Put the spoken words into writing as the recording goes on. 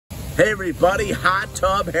Hey everybody, Hot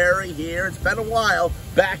Tub Harry here. It's been a while.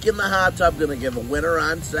 Back in the hot tub. Gonna give a winner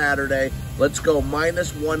on Saturday. Let's go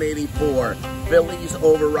minus 184. Phillies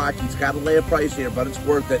over Rockies. Gotta lay a price here, but it's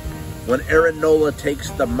worth it. When Aaron Nola takes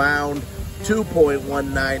the mound,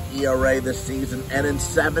 2.19 ERA this season, and in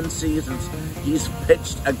 7 seasons, he's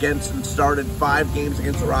pitched against and started 5 games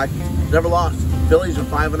against the Rockies. Never lost. Phillies are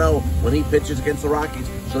 5-0 when he pitches against the Rockies.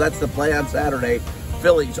 So that's the play on Saturday.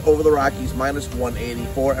 Phillies over the Rockies, minus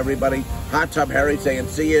 184. Everybody, Hot Tub Harry saying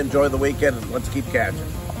see you, enjoy the weekend, and let's keep catching.